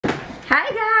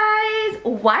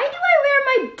why do I wear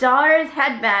my daughter's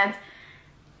headbands?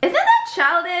 Isn't that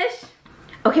childish?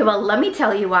 Okay, well, let me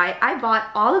tell you why. I bought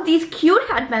all of these cute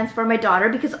headbands for my daughter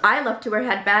because I love to wear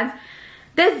headbands.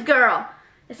 This girl,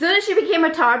 as soon as she became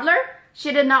a toddler,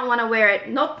 she did not want to wear it.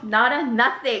 Nope, nada,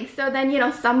 nothing. So then, you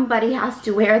know, somebody has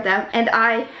to wear them. And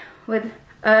I, with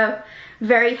a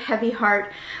very heavy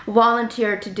heart,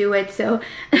 volunteered to do it. So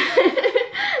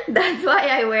that's why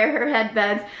I wear her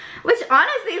headbands, which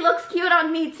honestly looks cute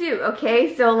on me too,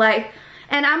 okay? So like,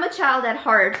 and I'm a child at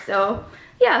heart, so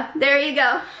yeah, there you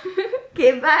go.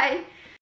 Okay, bye.